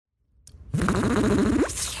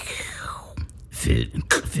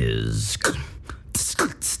Fizz.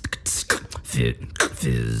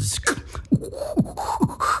 Fizz.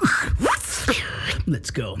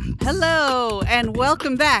 Let's go. Hello, and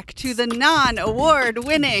welcome back to the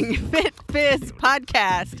non-award-winning Fit Fizz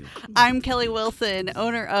podcast. I'm Kelly Wilson,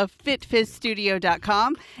 owner of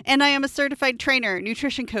FitFizzStudio.com, and I am a certified trainer,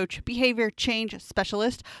 nutrition coach, behavior change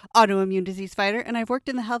specialist, autoimmune disease fighter, and I've worked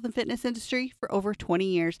in the health and fitness industry for over 20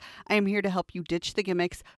 years. I am here to help you ditch the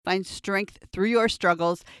gimmicks, find strength through your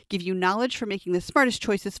struggles, give you knowledge for making the smartest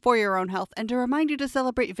choices for your own health, and to remind you to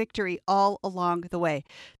celebrate victory all along the way.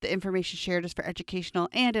 The information shared is for educational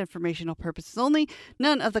and informational purposes only.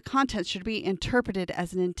 None of the content should be interpreted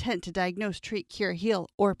as an intent to diagnose, treat, cure, heal,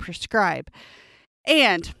 or prescribe.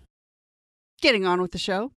 And getting on with the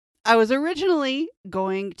show, I was originally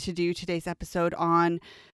going to do today's episode on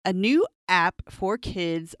a new app for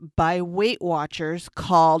kids by Weight Watchers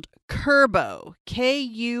called Kurbo,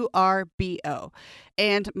 Kurbo,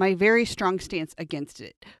 and my very strong stance against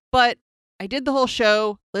it. But I did the whole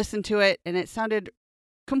show, listened to it, and it sounded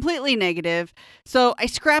completely negative. So I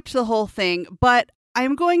scrapped the whole thing, but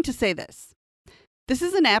I'm going to say this. This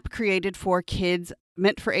is an app created for kids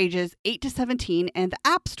meant for ages 8 to 17, and the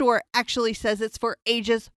App Store actually says it's for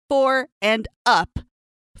ages 4 and up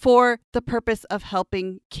for the purpose of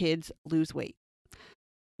helping kids lose weight.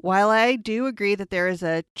 While I do agree that there is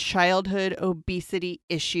a childhood obesity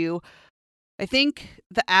issue, I think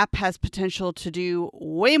the app has potential to do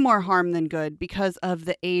way more harm than good because of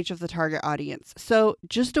the age of the target audience. So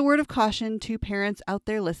just a word of caution to parents out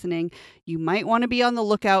there listening. You might want to be on the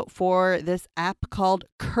lookout for this app called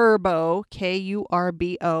Kurbo,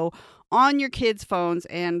 Kurbo, on your kids' phones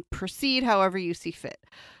and proceed however you see fit.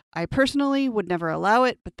 I personally would never allow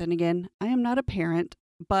it, but then again, I am not a parent,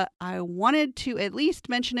 but I wanted to at least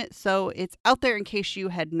mention it so it's out there in case you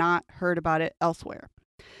had not heard about it elsewhere.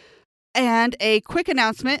 And a quick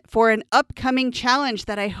announcement for an upcoming challenge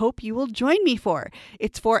that I hope you will join me for.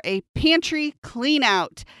 It's for a pantry clean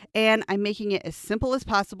out, and I'm making it as simple as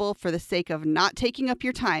possible for the sake of not taking up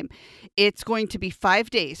your time. It's going to be 5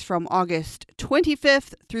 days from August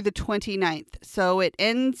 25th through the 29th. So it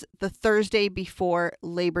ends the Thursday before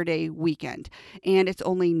Labor Day weekend. And it's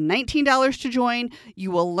only $19 to join.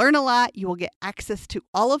 You will learn a lot. You will get access to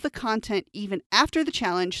all of the content even after the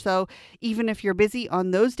challenge. So even if you're busy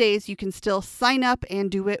on those days, you can still sign up and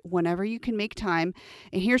do it whenever you can make time.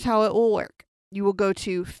 And here's how it will work. You will go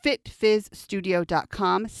to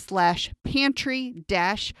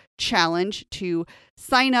fitfizzstudio.com/pantry-challenge to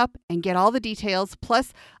sign up and get all the details.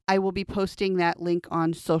 Plus, I will be posting that link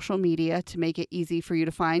on social media to make it easy for you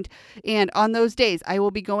to find. And on those days, I will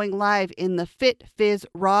be going live in the Fit Fizz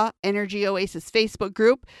Raw Energy Oasis Facebook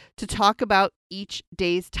group to talk about each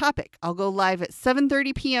day's topic. I'll go live at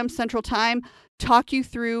 7:30 p.m. Central Time, talk you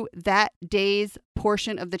through that day's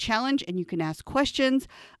portion of the challenge, and you can ask questions.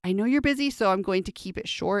 I know you're busy, so I'm going to keep it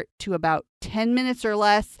short to about 10 minutes or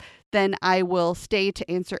less. Then I will stay to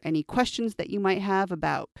answer any questions that you might have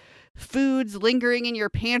about foods lingering in your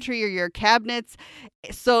pantry or your cabinets.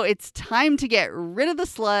 So it's time to get rid of the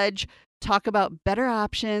sludge, talk about better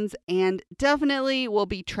options, and definitely we'll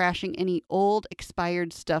be trashing any old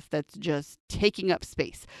expired stuff that's just taking up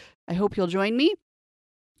space. I hope you'll join me.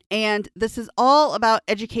 And this is all about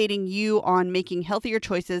educating you on making healthier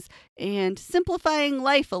choices and simplifying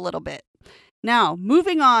life a little bit. Now,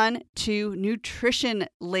 moving on to nutrition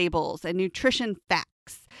labels and nutrition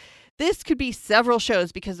facts. This could be several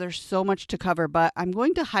shows because there's so much to cover, but I'm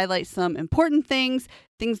going to highlight some important things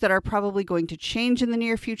that are probably going to change in the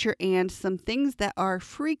near future, and some things that are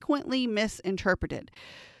frequently misinterpreted.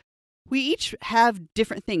 We each have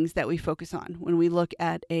different things that we focus on when we look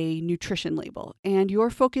at a nutrition label, and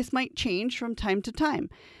your focus might change from time to time.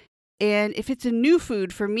 And if it's a new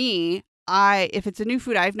food for me, if it's a new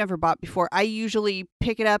food I've never bought before, I usually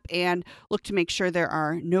pick it up and look to make sure there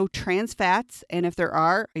are no trans fats. And if there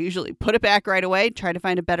are, I usually put it back right away, try to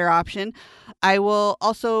find a better option. I will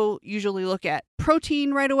also usually look at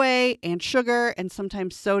protein right away and sugar and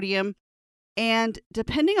sometimes sodium. And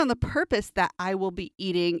depending on the purpose that I will be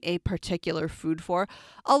eating a particular food for,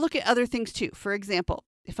 I'll look at other things too. For example,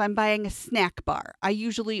 if I'm buying a snack bar, I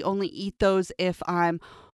usually only eat those if I'm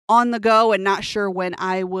on the go and not sure when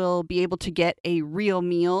I will be able to get a real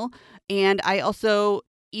meal. And I also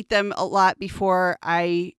eat them a lot before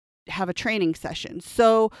I have a training session.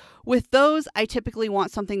 So with those, I typically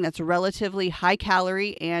want something that's relatively high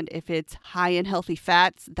calorie. And if it's high in healthy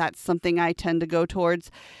fats, that's something I tend to go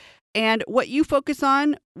towards. And what you focus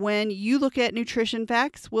on when you look at nutrition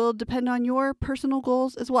facts will depend on your personal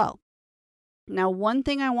goals as well. Now, one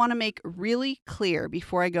thing I want to make really clear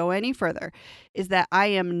before I go any further is that I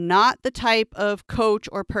am not the type of coach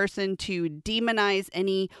or person to demonize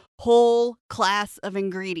any whole class of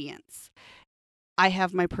ingredients. I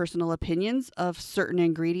have my personal opinions of certain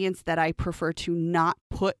ingredients that I prefer to not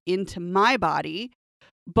put into my body,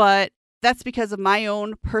 but that's because of my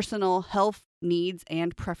own personal health needs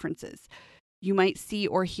and preferences. You might see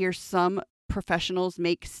or hear some professionals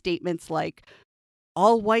make statements like,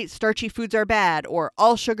 all white starchy foods are bad, or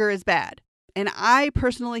all sugar is bad. And I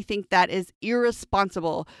personally think that is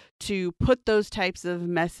irresponsible to put those types of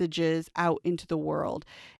messages out into the world.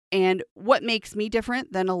 And what makes me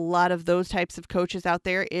different than a lot of those types of coaches out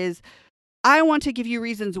there is I want to give you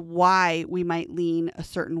reasons why we might lean a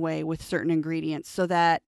certain way with certain ingredients so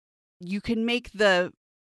that you can make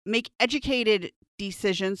educated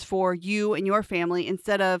decisions for you and your family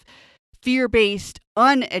instead of fear-based,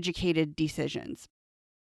 uneducated decisions.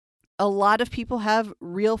 A lot of people have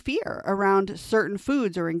real fear around certain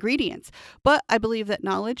foods or ingredients, but I believe that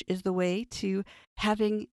knowledge is the way to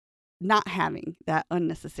not having that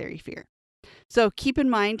unnecessary fear. So keep in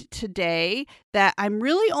mind today that I'm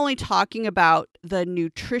really only talking about the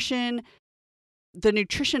nutrition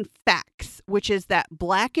facts, which is that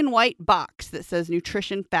black and white box that says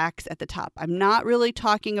nutrition facts at the top. I'm not really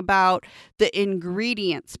talking about the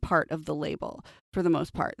ingredients part of the label for the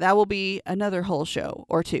most part. That will be another whole show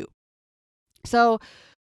or two. So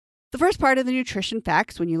the first part of the nutrition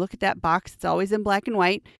facts, when you look at that box, it's always in black and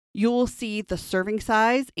white. You will see the serving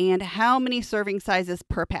size and how many serving sizes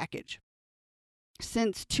per package.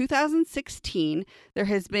 Since 2016, there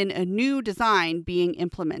has been a new design being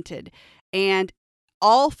implemented, and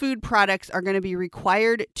all food products are going to be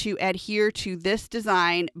required to adhere to this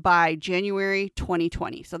design by January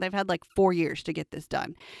 2020. So they've had like 4 years to get this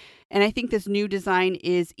done. And I think this new design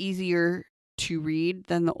is easier to read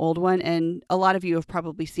than the old one, and a lot of you have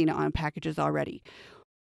probably seen it on packages already.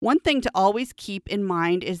 One thing to always keep in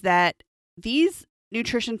mind is that these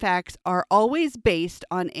nutrition facts are always based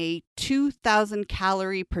on a 2,000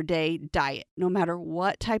 calorie per day diet, no matter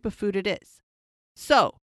what type of food it is.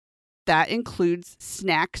 So that includes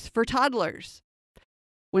snacks for toddlers.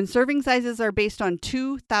 When serving sizes are based on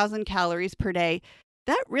 2,000 calories per day,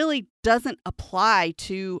 that really doesn't apply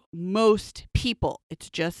to most people. It's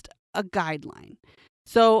just a guideline.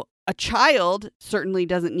 So a child certainly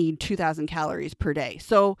doesn't need 2,000 calories per day.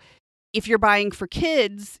 So if you're buying for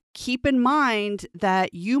kids, keep in mind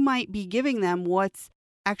that you might be giving them what's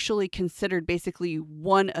actually considered basically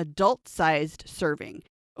one adult-sized serving,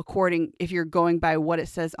 if you're going by what it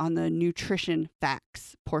says on the nutrition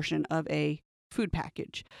facts portion of a food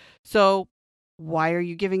package. So why are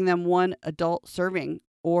you giving them one adult serving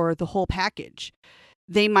or the whole package?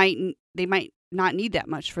 They might not need that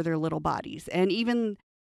much for their little bodies. And even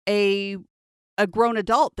a grown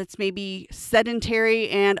adult that's maybe sedentary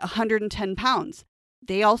and 110 pounds,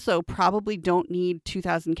 they also probably don't need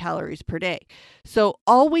 2,000 calories per day. So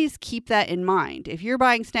always keep that in mind. If you're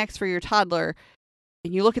buying snacks for your toddler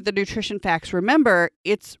and you look at the nutrition facts, remember,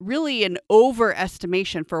 it's really an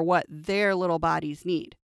overestimation for what their little bodies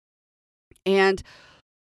need. And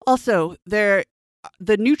also, the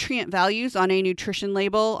nutrient values on a nutrition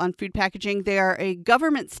label on food packaging, they are a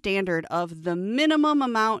government standard of the minimum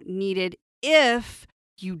amount needed if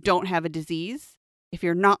you don't have a disease, if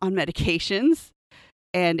you're not on medications,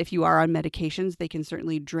 and if you are on medications, they can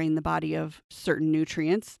certainly drain the body of certain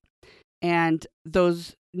nutrients. And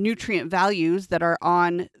those nutrient values that are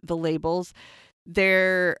on the labels,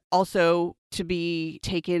 they're also to be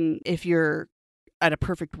taken if you're at a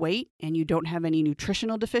perfect weight and you don't have any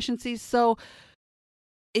nutritional deficiencies. So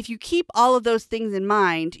if you keep all of those things in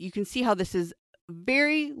mind, you can see how this is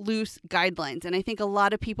very loose guidelines. And I think a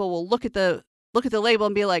lot of people will look at the label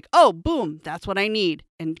and be like, oh, boom, that's what I need.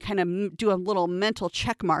 And kind of do a little mental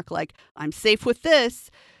check mark, like I'm safe with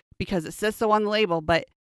this because it says so on the label. But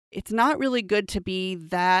it's not really good to be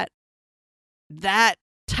that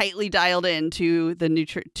tightly dialed into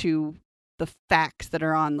to the facts that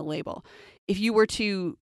are on the label. If you were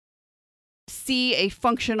to see a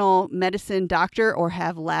functional medicine doctor or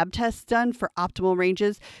have lab tests done for optimal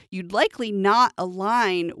ranges, you'd likely not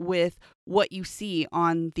align with what you see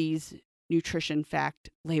on these nutrition fact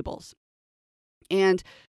labels. And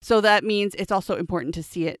so that means it's also important to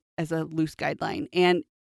see it as a loose guideline and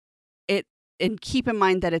keep in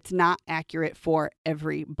mind that it's not accurate for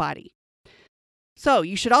everybody. So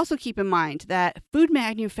you should also keep in mind that food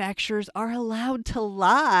manufacturers are allowed to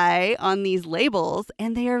lie on these labels,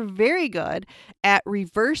 and they are very good at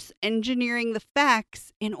reverse engineering the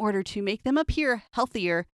facts in order to make them appear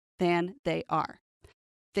healthier than they are.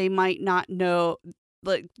 They might not know,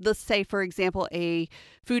 let's say, for example, a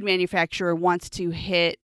food manufacturer wants to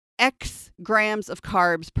hit X grams of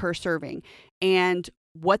carbs per serving, and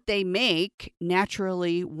what they make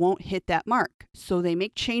naturally won't hit that mark. So they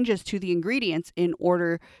make changes to the ingredients in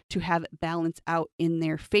order to have it balance out in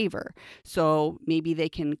their favor. So maybe they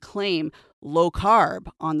can claim low carb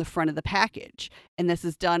on the front of the package. And this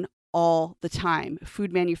is done all the time.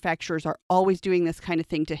 Food manufacturers are always doing this kind of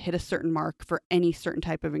thing to hit a certain mark for any certain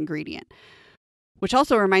type of ingredient. Which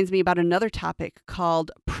also reminds me about another topic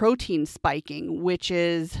called protein spiking, which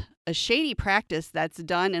is a shady practice that's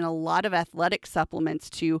done in a lot of athletic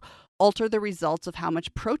supplements to alter the results of how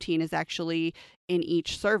much protein is actually in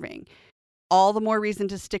each serving. All the more reason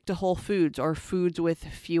to stick to whole foods or foods with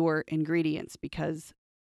fewer ingredients, because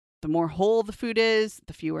the more whole the food is,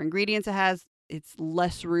 the fewer ingredients it has, it's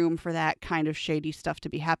less room for that kind of shady stuff to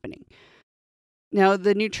be happening. Now,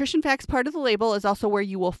 the nutrition facts part of the label is also where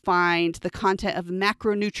you will find the content of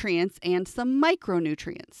macronutrients and some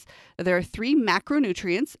micronutrients. There are 3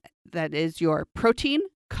 macronutrients, that is your protein,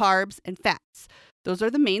 carbs, and fats. Those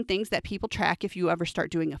are the main things that people track if you ever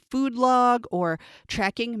start doing a food log or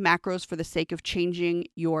tracking macros for the sake of changing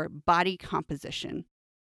your body composition.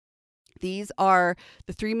 These are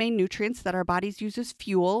the 3 main nutrients that our bodies use as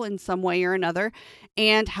fuel in some way or another,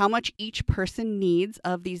 and how much each person needs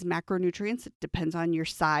of these macronutrients. It depends on your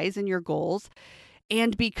size and your goals.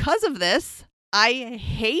 And because of this, I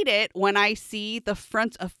hate it when I see the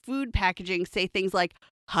front of food packaging say things like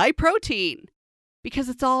high protein, because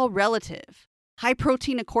it's all relative. High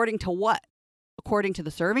protein according to what? According to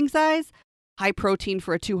the serving size? High protein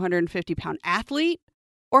for a 250-pound athlete?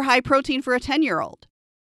 Or high protein for a 10-year-old?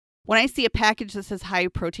 When I see a package that says high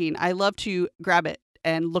protein, I love to grab it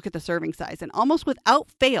and look at the serving size. And almost without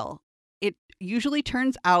fail, it usually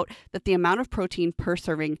turns out that the amount of protein per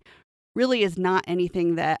serving really is not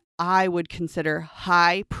anything that I would consider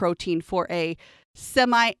high protein for a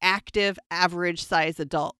semi-active average size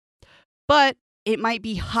adult. But it might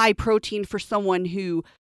be high protein for someone who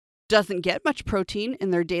doesn't get much protein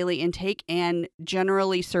in their daily intake and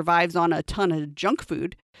generally survives on a ton of junk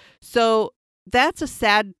food. So that's a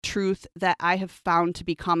sad truth that I have found to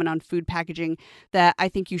be common on food packaging that I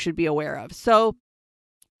think you should be aware of. So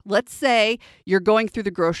let's say you're going through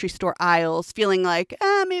the grocery store aisles feeling like,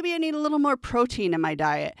 maybe I need a little more protein in my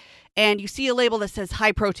diet. And you see a label that says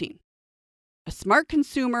high protein. A smart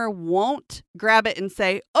consumer won't grab it and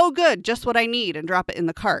say, oh, good, just what I need, and drop it in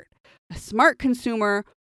the cart. A smart consumer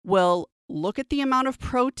will look at the amount of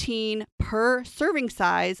protein per serving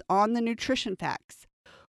size on the nutrition facts.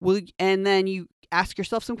 And then you ask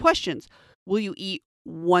yourself some questions. Will you eat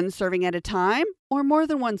 1 serving at a time or more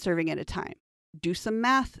than 1 serving at a time? Do some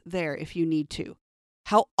math there if you need to.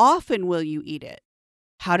 How often will you eat it?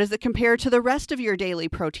 How does it compare to the rest of your daily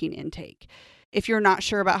protein intake? If you're not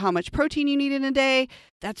sure about how much protein you need in a day,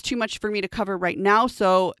 that's too much for me to cover right now.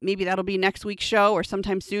 So maybe that'll be next week's show or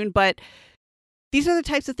sometime soon. But these are the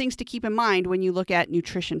types of things to keep in mind when you look at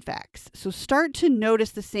nutrition facts. So start to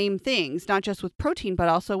notice the same things, not just with protein, but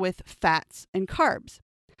also with fats and carbs.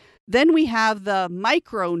 Then we have the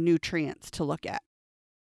micronutrients to look at.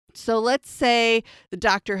 So let's say the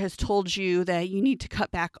doctor has told you that you need to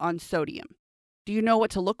cut back on sodium. Do you know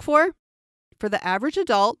what to look for? For the average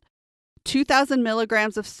adult, 2,000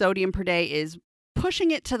 milligrams of sodium per day is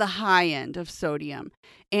pushing it to the high end of sodium,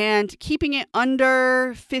 and keeping it under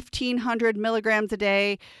 1,500 milligrams a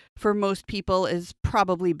day for most people is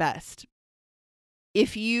probably best.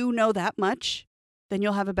 If you know that much, then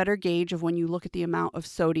you'll have a better gauge of when you look at the amount of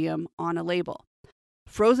sodium on a label.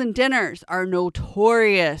 Frozen dinners are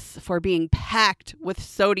notorious for being packed with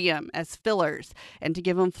sodium as fillers and to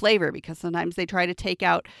give them flavor, because sometimes they try to take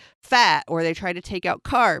out fat or they try to take out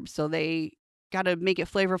carbs, so they got to make it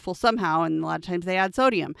flavorful somehow, and a lot of times they add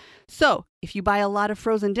sodium. So if you buy a lot of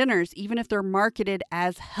frozen dinners, even if they're marketed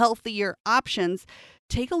as healthier options,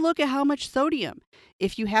 take a look at how much sodium,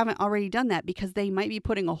 if you haven't already done that, because they might be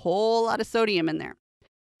putting a whole lot of sodium in there.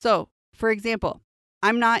 So, for example,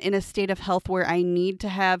 I'm not in a state of health where I need to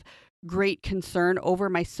have great concern over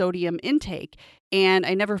my sodium intake, and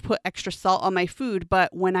I never put extra salt on my food,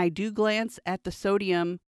 but when I do glance at the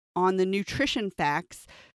sodium on the nutrition facts,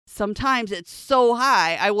 sometimes it's so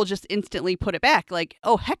high, I will just instantly put it back. Like,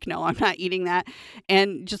 oh, heck no, I'm not eating that,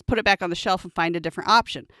 and just put it back on the shelf and find a different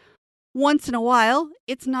option. Once in a while,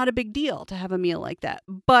 it's not a big deal to have a meal like that.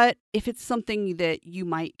 But if it's something that you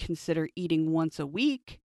might consider eating once a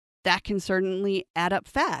week, that can certainly add up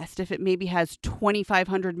fast. If it maybe has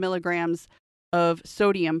 2,500 milligrams of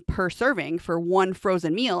sodium per serving for one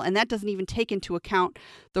frozen meal, and that doesn't even take into account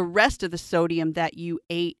the rest of the sodium that you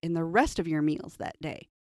ate in the rest of your meals that day.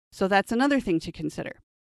 So that's another thing to consider.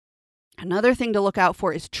 Another thing to look out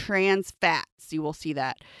for is trans fats. You will see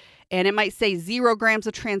that. And it might say 0 grams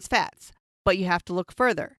of trans fats, but you have to look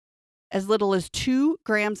further. As little as 2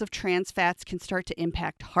 grams of trans fats can start to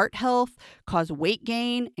impact heart health, cause weight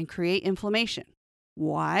gain, and create inflammation.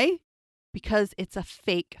 Why? Because it's a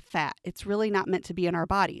fake fat. It's really not meant to be in our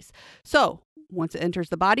bodies. So once it enters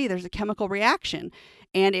the body, there's a chemical reaction,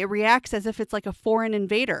 and it reacts as if it's like a foreign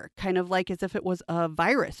invader, kind of like as if it was a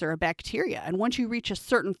virus or a bacteria. And once you reach a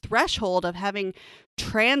certain threshold of having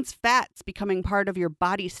trans fats becoming part of your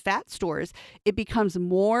body's fat stores, it becomes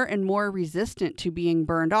more and more resistant to being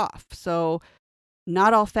burned off. So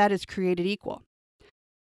not all fat is created equal.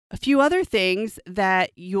 A few other things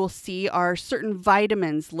that you'll see are certain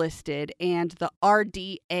vitamins listed and the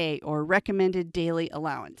RDA, or recommended daily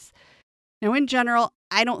allowance. Now, in general,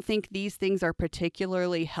 I don't think these things are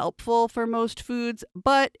particularly helpful for most foods,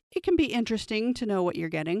 but it can be interesting to know what you're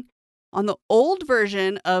getting. On the old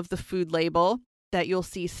version of the food label that you'll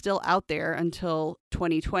see still out there until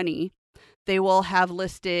 2020, they will have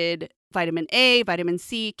listed vitamin A, vitamin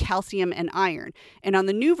C, calcium, and iron. And on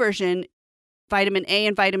the new version, vitamin A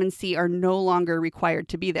and vitamin C are no longer required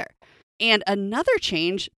to be there. And another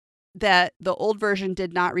change that the old version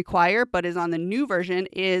did not require, but is on the new version,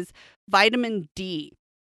 is vitamin D.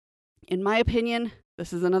 In my opinion,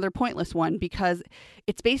 this is another pointless one because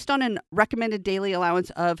it's based on a recommended daily allowance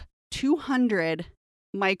of 200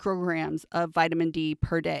 micrograms of vitamin D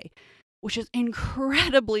per day, which is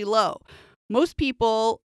incredibly low. Most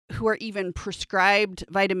people who are even prescribed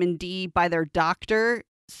vitamin D by their doctor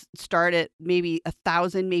start at maybe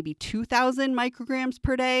 1,000, maybe 2,000 micrograms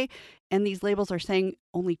per day. And these labels are saying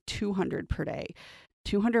only 200 per day.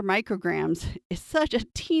 200 micrograms is such a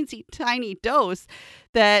teensy tiny dose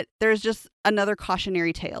that there's just another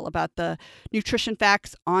cautionary tale about the nutrition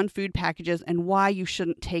facts on food packages and why you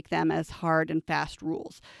shouldn't take them as hard and fast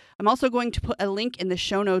rules. I'm also going to put a link in the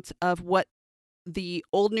show notes of what the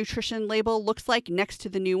old nutrition label looks like next to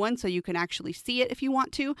the new one, so you can actually see it if you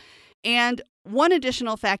want to. And one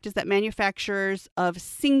additional fact is that manufacturers of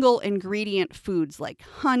single ingredient foods like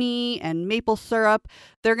honey and maple syrup,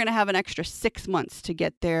 they're going to have an extra 6 months to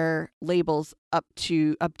get their labels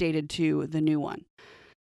updated to the new one.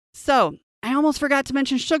 So I almost forgot to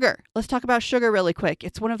mention sugar. Let's talk about sugar really quick.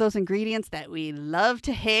 It's one of those ingredients that we love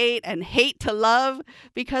to hate and hate to love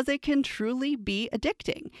because it can truly be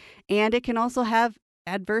addicting. And it can also have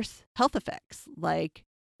adverse health effects like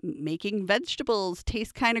making vegetables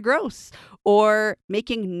taste kind of gross or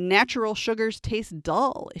making natural sugars taste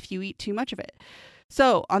dull if you eat too much of it.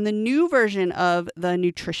 So on the new version of the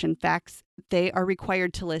nutrition facts, they are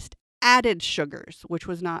required to list added sugars, which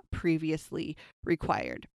was not previously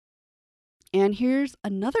required. And here's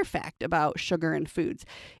another fact about sugar in foods.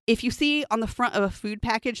 If you see on the front of a food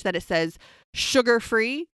package that it says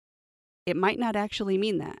sugar-free, it might not actually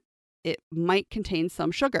mean that. It might contain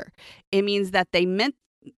some sugar. It means that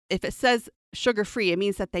if it says sugar-free, it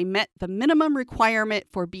means that they met the minimum requirement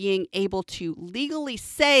for being able to legally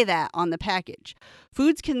say that on the package.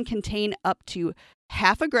 Foods can contain up to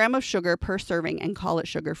 0.5 gram of sugar per serving and call it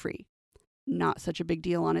sugar-free. Not such a big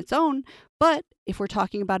deal on its own, but if we're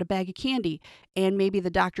talking about a bag of candy and maybe the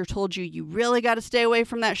doctor told you really got to stay away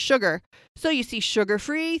from that sugar, so you see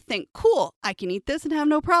sugar-free, think, cool, I can eat this and have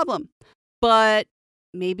no problem. But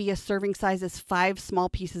maybe a serving size is 5 small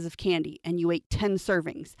pieces of candy and you ate 10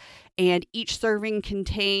 servings and each serving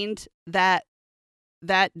contained that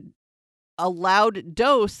allowed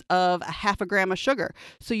dose of 0.5 gram of sugar.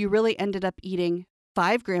 So you really ended up eating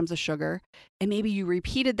 5 grams of sugar, and maybe you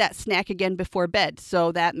repeated that snack again before bed.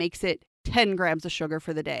 So that makes it 10 grams of sugar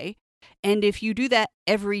for the day. And if you do that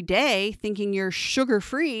every day thinking you're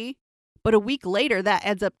sugar-free, but a week later that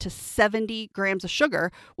adds up to 70 grams of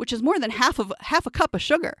sugar, which is more than half a cup of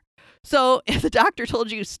sugar. So if the doctor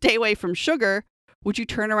told you stay away from sugar, would you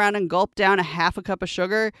turn around and gulp down 1/2 cup of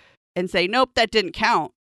sugar and say, nope, that didn't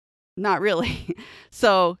count? Not really.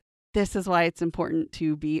 So this is why it's important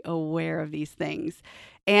to be aware of these things.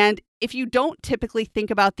 And if you don't typically think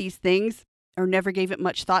about these things or never gave it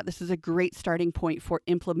much thought, this is a great starting point for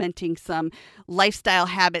implementing some lifestyle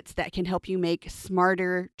habits that can help you make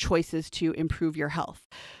smarter choices to improve your health.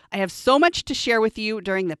 I have so much to share with you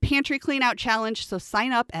during the Pantry Cleanout Challenge, so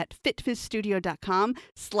sign up at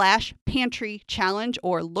fitfizstudio.com/pantry challenge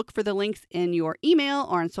or look for the links in your email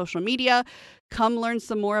or on social media. Come learn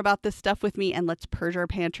some more about this stuff with me, and let's purge our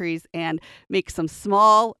pantries and make some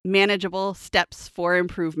small, manageable steps for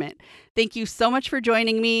improvement. Thank you so much for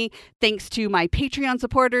joining me. Thanks to my Patreon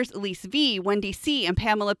supporters, Elise V, Wendy C, and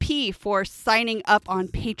Pamela P for signing up on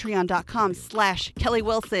patreon.com/Kelly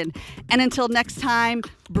Wilson. And until next time,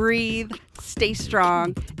 breathe, stay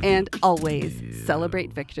strong, and always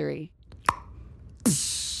celebrate victory.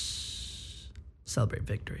 Celebrate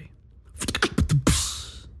victory.